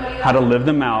learn how to live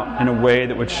them out in a way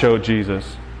that would show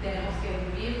Jesus. Tenemos que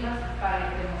vivirlas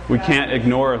para demostrar. We can't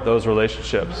ignore those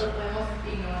relationships. No podemos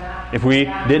ignorar. If we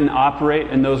didn't operate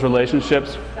in those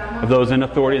relationships of those in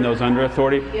authority and those under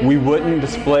authority, we wouldn't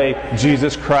display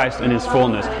Jesus Christ in His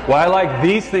fullness. Well, I like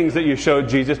these things that you showed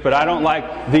Jesus, but I don't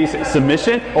like these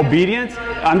submission, obedience.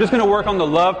 I'm just going to work on the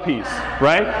love piece,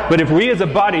 right? But if we as a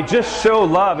body just show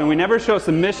love and we never show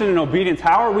submission and obedience,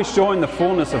 how are we showing the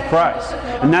fullness of Christ?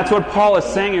 And that's what Paul is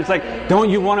saying. It's like,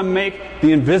 don't you want to make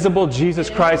the invisible Jesus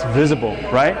Christ visible,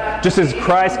 right? Just as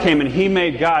Christ came and He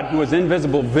made God, who was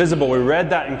invisible, visible. We read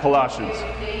that in Colossians.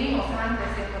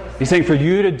 He's saying for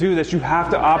you to do this, you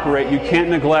have to operate. You can't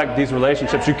neglect these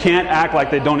relationships. You can't act like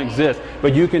they don't exist.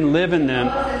 But you can live in them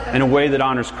in a way that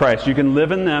honors Christ. You can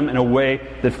live in them in a way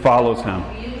that follows Him.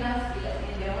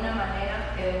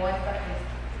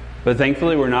 But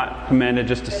thankfully, we're not commanded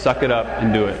just to suck it up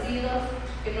and do it.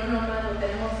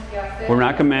 We're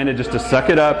not commanded just to suck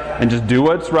it up and just do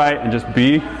what's right and just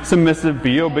be submissive,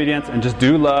 be obedient, and just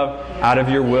do love out of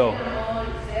your will.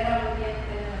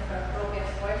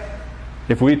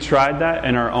 If we tried that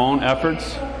in our own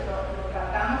efforts,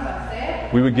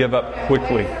 we would give up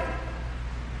quickly.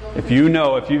 If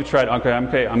you've tried, I'm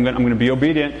going to be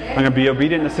obedient. I'm going to be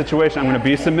obedient in this situation. I'm going to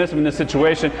be submissive in this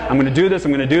situation. I'm going to do this.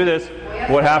 I'm going to do this.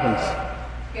 What happens?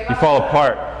 You fall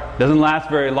apart. It doesn't last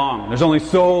very long. There's only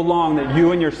so long that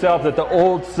you and yourself, that the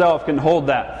old self can hold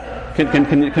that,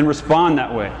 can respond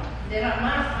that way.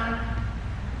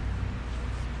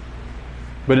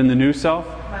 But in the new self,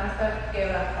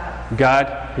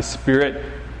 God, His Spirit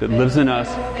that lives in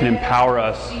us, can empower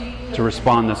us to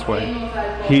respond this way.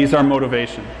 He's our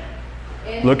motivation.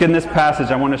 Look in this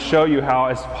passage. I want to show you how,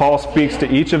 as Paul speaks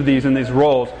to each of these in these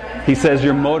roles, he says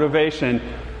your motivation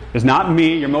is not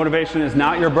me. Your motivation is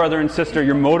not your brother and sister.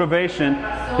 Your motivation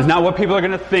is not what people are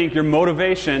going to think. Your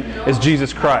motivation is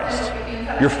Jesus Christ.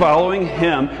 You're following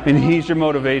Him, and He's your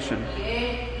motivation.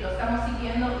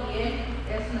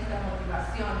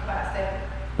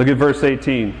 Look at verse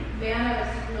 18.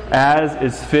 As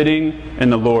is fitting in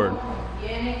the Lord.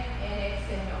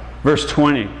 Verse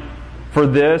 20. For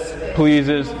this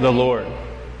pleases the Lord.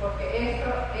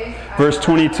 Verse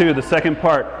 22, the second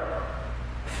part.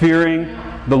 Fearing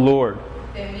the Lord.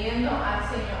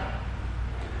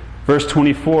 Verse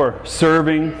 24.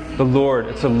 Serving the Lord.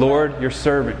 It's the Lord you're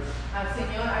serving.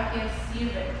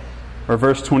 Or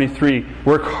verse 23.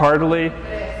 Work heartily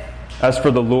as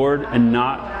for the Lord and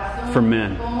not for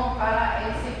men.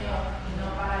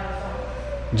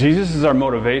 Jesus is our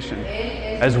motivation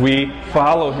as we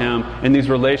follow Him in these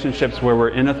relationships where we're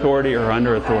in authority or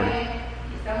under authority.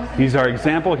 He's our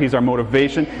example. He's our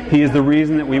motivation. He is the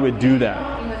reason that we would do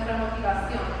that.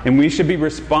 And we should be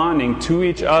responding to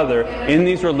each other in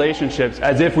these relationships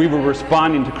as if we were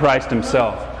responding to Christ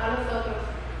Himself.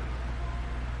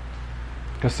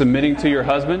 Because submitting to your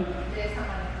husband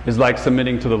is like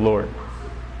submitting to the Lord.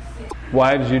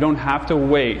 Wives, you don't have to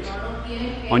wait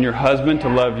on your husband to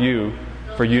love you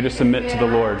for you to submit to the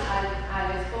Lord.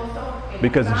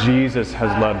 Because Jesus has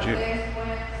loved you.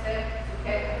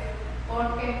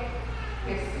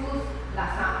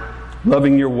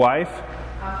 Loving your wife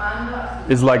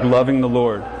is like loving the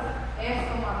Lord.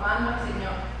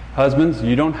 Husbands,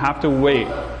 you don't have to wait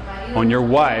on your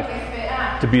wife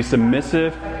to be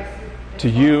submissive to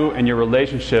you and your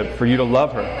relationship for you to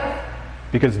love her.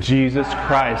 Because Jesus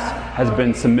Christ has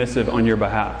been submissive on your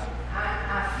behalf.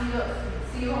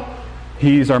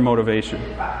 He's our motivation.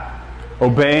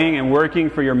 Obeying and working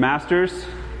for your masters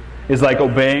is like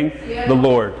obeying the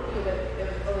Lord.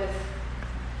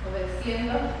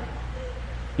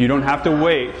 You don't have to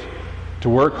wait to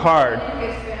work hard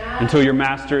until your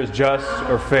master is just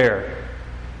or fair.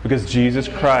 Because Jesus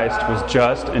Christ was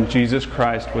just and Jesus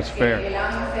Christ was fair.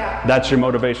 That's your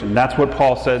motivation. That's what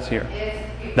Paul says here.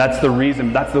 That's the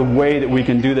reason. That's the way that we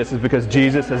can do this, is because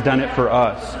Jesus has done it for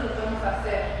us.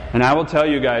 And I will tell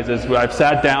you guys, as I've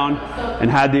sat down and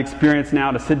had the experience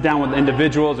now to sit down with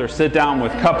individuals or sit down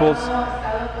with couples,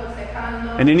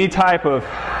 in any type of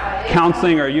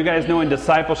counseling or you guys know in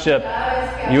discipleship,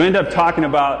 you end up talking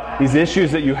about these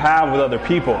issues that you have with other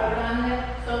people.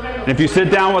 And if you sit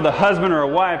down with a husband or a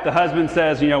wife, the husband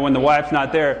says, when the wife's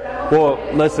not there, well,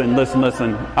 listen.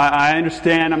 I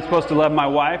understand I'm supposed to love my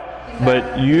wife,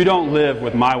 but you don't live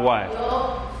with my wife.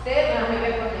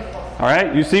 All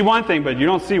right? You see one thing, but you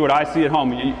don't see what I see at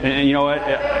home. And you know what?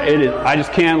 I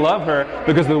just can't love her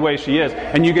because of the way she is.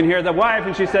 And you can hear the wife,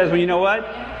 and she says, well, you know what?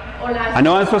 I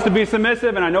know I'm supposed to be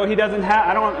submissive, and I know he doesn't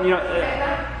have,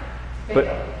 but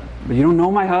you don't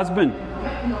know my husband.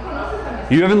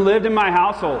 You haven't lived in my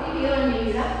household.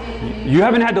 You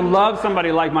haven't had to love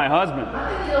somebody like my husband.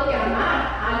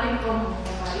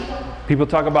 People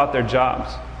talk about their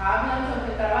jobs.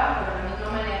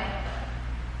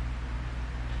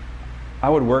 I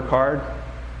would work hard,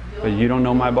 but you don't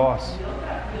know my boss.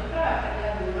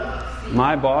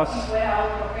 My boss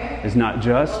is not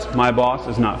just. My boss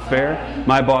is not fair.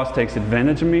 My boss takes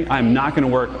advantage of me. I'm not going to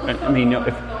work. If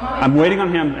I'm waiting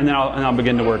on him, and then I'll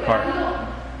begin to work hard.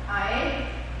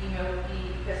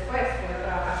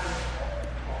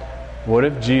 What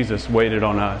if Jesus waited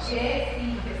on us?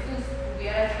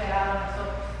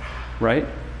 Right?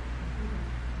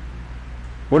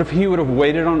 What if he would have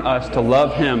waited on us to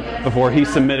love him before he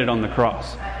submitted on the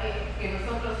cross?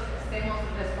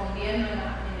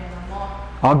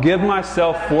 I'll give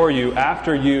myself for you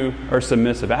after you are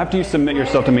submissive. After you submit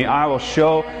yourself to me, I will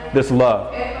show this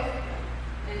love.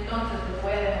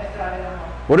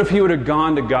 What if he would have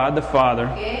gone to God the Father,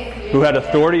 who had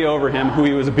authority over him, who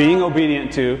he was being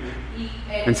obedient to,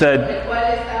 and said,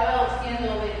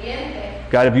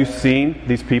 God, have you seen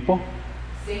these people?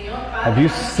 Have you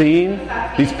seen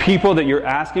these people that you're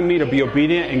asking me to be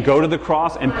obedient and go to the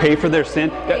cross and pay for their sin?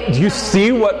 Do you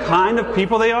see what kind of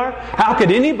people they are? How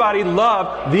could anybody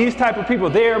love these type of people?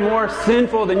 They are more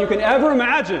sinful than you can ever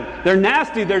imagine. They're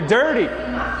nasty. They're dirty.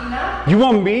 You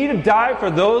want me to die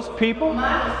for those people?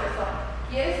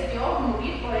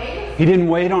 He didn't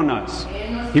wait on us.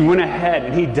 He went ahead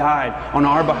and he died on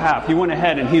our behalf. He went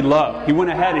ahead and he loved. He went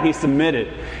ahead and he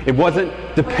submitted. It wasn't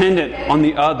dependent on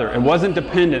the other. It wasn't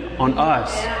dependent on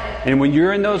us. And when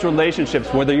you're in those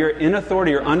relationships, whether you're in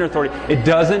authority or under authority, it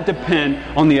doesn't depend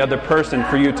on the other person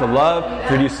for you to love,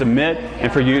 for you to submit,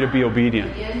 and for you to be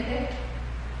obedient.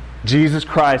 Jesus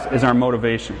Christ is our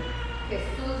motivation.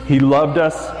 He loved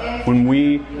us when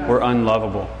we were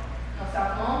unlovable.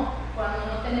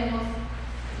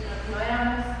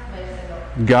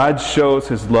 God shows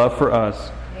His love for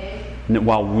us, and that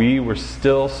while we were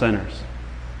still sinners,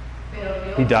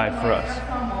 He died for us.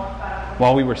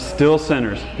 While we were still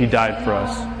sinners, He died for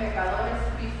us.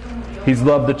 He's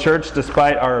loved the church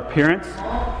despite our appearance.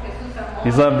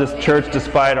 He's loved this church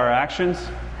despite our actions.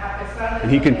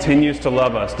 And He continues to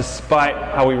love us despite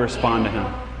how we respond to Him.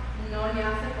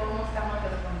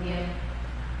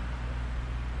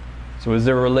 So is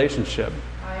there a relationship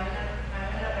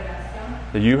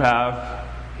that you have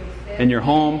in your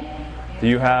home, that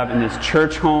you have in this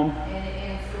church home,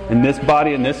 in this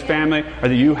body, in this family, or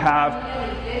that you have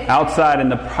outside in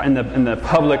the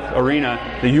public arena,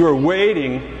 that you are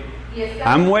waiting?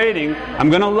 I'm waiting. I'm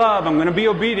going to love. I'm going to be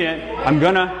obedient. I'm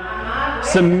going to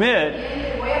submit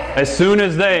as soon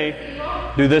as they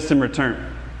do this in return.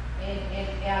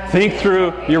 Think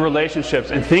through your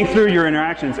relationships and think through your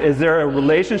interactions. Is there a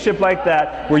relationship like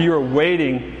that where you are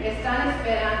waiting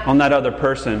on that other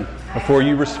person before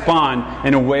you respond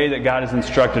in a way that God has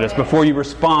instructed us, before you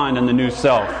respond in the new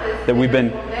self that we've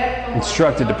been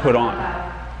instructed to put on?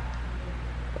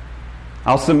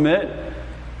 I'll submit,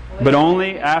 but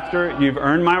only after you've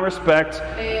earned my respect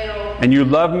and you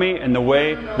love me in the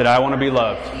way that I want to be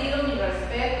loved.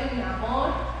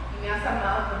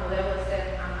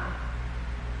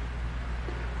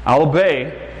 I'll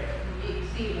obey,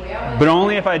 but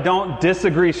only if I don't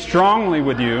disagree strongly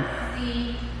with you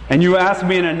and you ask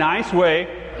me in a nice way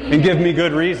and give me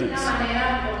good reasons.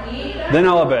 Then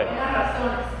I'll obey.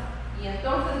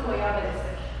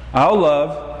 I'll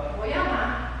love,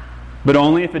 but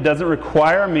only if it doesn't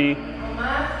require me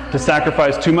to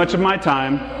sacrifice too much of my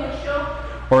time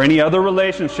or any other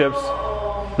relationships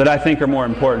that I think are more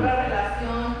important.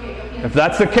 If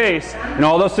that's the case, in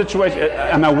all those situations,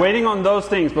 am I waiting on those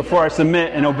things before I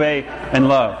submit and obey and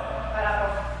love?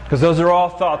 Because those are all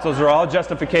thoughts, those are all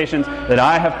justifications that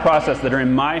I have processed, that are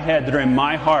in my head, that are in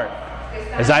my heart,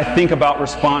 as I think about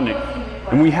responding.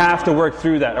 And we have to work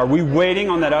through that. Are we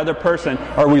waiting on that other person?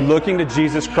 Or are we looking to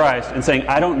Jesus Christ and saying,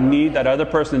 I don't need that other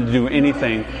person to do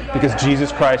anything because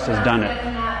Jesus Christ has done it?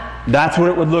 That's what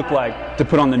it would look like to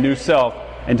put on the new self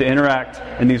and to interact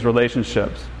in these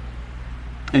relationships.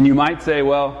 And you might say,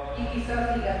 well, Y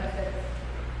quizás digan ustedes,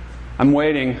 I'm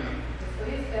waiting.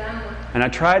 estoy esperando And I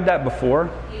tried that before.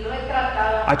 y lo he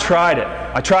tratado. I tried it.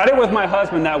 I tried it with my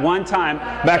husband that one time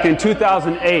back in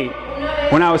 2008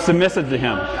 when I was submissive to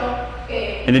him.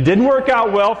 Que And it didn't work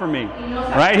out well for me.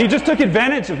 Right? He just took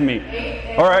advantage of me.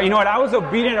 Or, you know what, I was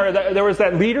obedient, or there was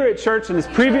that leader at church in this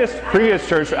previous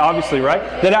church, obviously, right?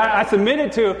 That I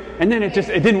submitted to, and then it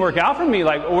didn't work out for me.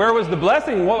 Like, where was the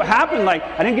blessing? What happened? Like,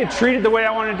 I didn't get treated the way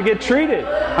I wanted to get treated.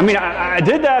 I mean, I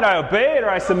did that, I obeyed, or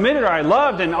I submitted, or I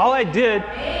loved, and all I did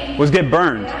was get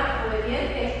burned. era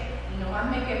obediente y nomás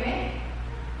me quemé.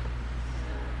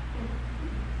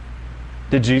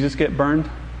 Did Jesus get burned?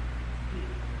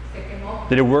 Se quemó.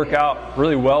 Did it work out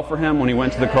really well for him when he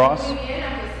went to the cross? Muy bien a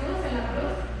Jesús en la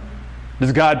cruz.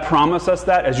 Does God promise us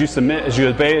that as you submit, as you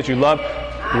obey, as you love,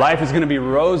 life is going to be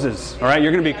roses, all right?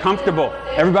 You're going to be comfortable.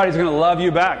 Everybody's going to love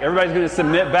you back. Everybody's going to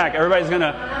submit back. Everybody's going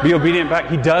to be obedient back.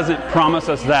 He doesn't promise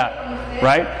us that,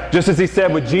 right? Just as he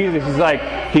said with Jesus, he's like,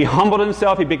 he humbled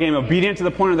himself, he became obedient to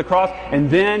the point of the cross, and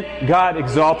then God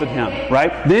exalted him,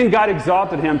 right? Then God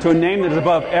exalted him to a name that is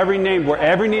above every name, where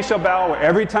every knee shall bow, where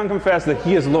every tongue confess that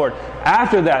he is Lord.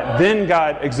 After that, then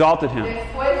God exalted him.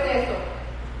 Después de eso,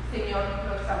 Señor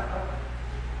lo exaltó.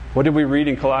 What did we read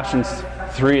in Colossians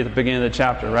 3 at the beginning of the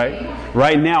chapter, right?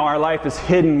 Right now, our life is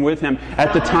hidden with him.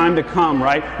 At the time to come,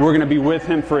 right, we're going to be with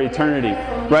him for eternity,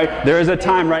 right? There is a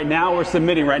time right now we're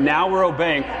submitting, right now we're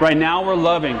obeying, right now we're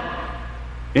loving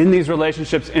in these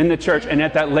relationships in the church. And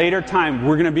at that later time,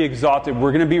 we're going to be exalted.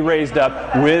 We're going to be raised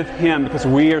up with him because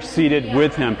we are seated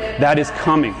with him. That is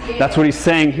coming. That's what he's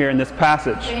saying here in this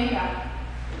passage. Venga,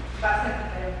 va a ser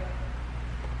diferente.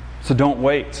 So don't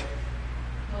wait.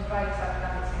 Nos va a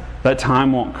exaltar el Señor. That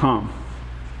time won't come.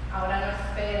 Ahora no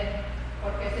esperen,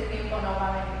 porque ese tiempo no va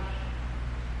a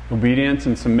venir. Obedience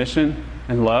and submission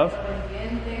and love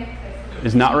Obediente, Jesús.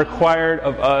 is not required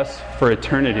of us for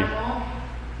eternity, No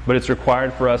but it's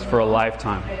required for us for a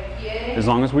lifetime. requiere, As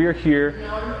long as we are here,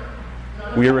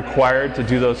 no we are required to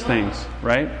do those things,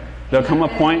 right? There'll come a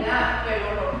point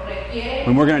pero lo requiere.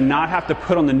 when we're going to not have to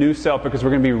put on the new self because we're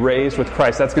going to be raised with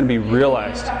Christ. That's going to be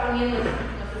realized. Está poniendo,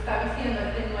 nos está diciendo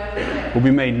este nuevo ser. We'll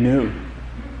be made new. Y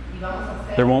vamos a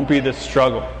hacer. There won't be this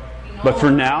struggle. But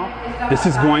for now, this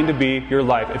is going to be your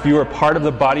life. If you are part of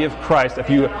the body of Christ, if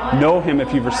you know him,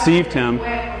 if you've received him,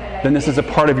 then this is a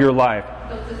part of your life.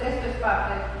 Entonces esto es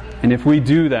parte de tu vida. And if we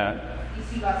do that, Y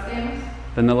si lo hacemos,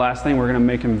 then the last thing, we're going to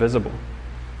make him visible.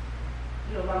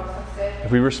 lo vamos a hacer.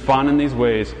 If we respond in these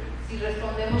ways, Si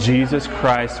respondemos, Jesus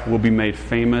Christ will be made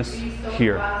famous Cristo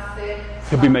here. va a ser.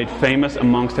 He'll be made famous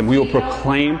amongst them. We will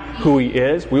proclaim who he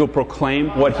is. We will proclaim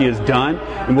what he has done.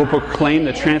 And we'll proclaim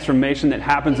the transformation that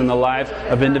happens in the lives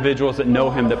of individuals that know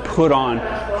him, that put on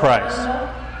Christ.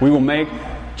 We will make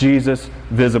Jesus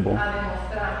visible.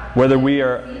 Whether we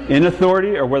are in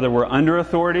authority or whether we're under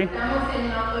authority, Estamos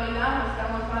en autoridad, o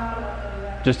estamos bajo la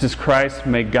autoridad. just as Christ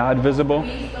made God visible.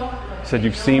 Cristo, He said,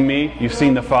 you've seen me, you've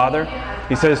seen the Father.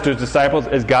 He says to his disciples,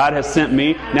 as God has sent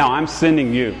me, now I'm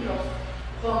sending you.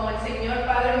 como el Señor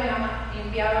Padre me ha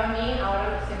enviado a mí,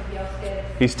 ahora los envía a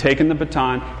ustedes. He's taken the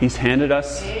baton, he's handed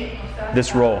us Él nos da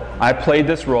this role. I played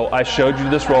this role, I showed you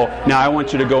this role. Now I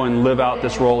want you to go and live out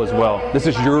this role as well. This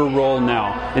is your role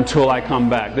now until I come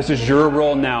back. This is your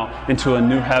role now until a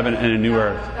new heaven and a new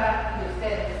earth. de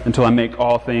ustedes, Until I make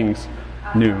all things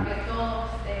new. que todo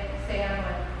sea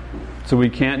nuevo. So we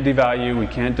can't devalue, we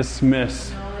can't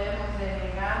dismiss, No debemos de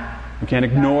negar, we can't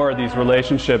ignore these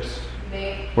relationships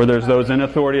de where there's those in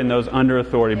authority and those under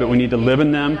authority, but we need to live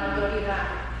in them autoridad,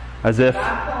 as if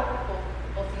bajo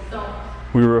o si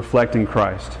somos, we were reflecting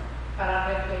Christ. para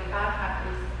reflejar a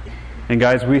Cristo. And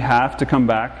guys, we have to come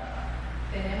back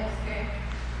Tenemos que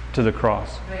to the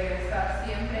cross. regresar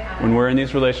siempre a When we're in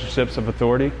these relationships of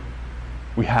authority,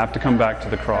 we have to come back to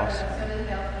the cross. relaciones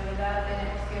de autoridad,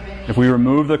 tenemos que venir. If we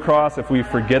remove the cross, if we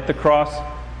forget the cross,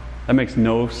 that makes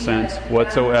no sense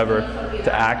whatsoever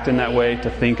to act in that way, to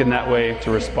think in that way,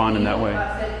 to respond in that way. Va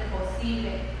a ser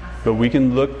imposible But we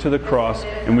can look to the cross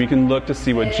and we can look to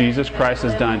see what Jesus Christ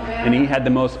has done. And he had the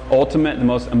most ultimate, the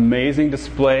most amazing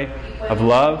display of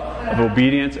love, of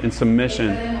obedience, and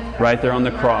submission right there on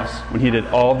the cross when he did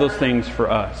all those things for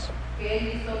us. que Él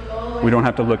hizo todo We don't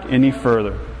have to look any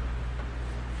further.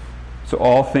 So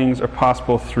all things are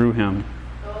possible through him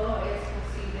todo es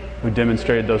posible who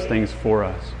demonstrated those things for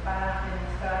us. para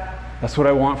demostrar. That's what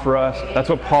I want for us. That's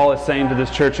what Paul is saying to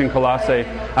this church in Colossae.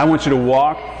 I want you to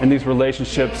walk in these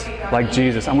relationships like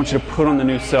Jesus. I want you to put on the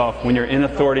new self when you're in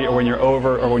authority or when you're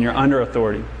over or when you're under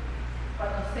authority.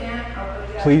 Cuando sean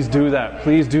autoridad Please do that.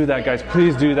 Please do that, guys.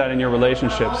 Please do that in your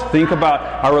relationships. Think about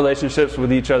our relationships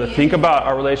with each other. Think about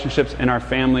our relationships in our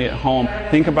family at home.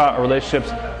 Think about our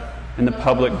relationships in the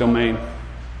public domain.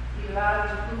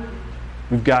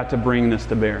 We've got to bring this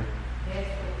to bear.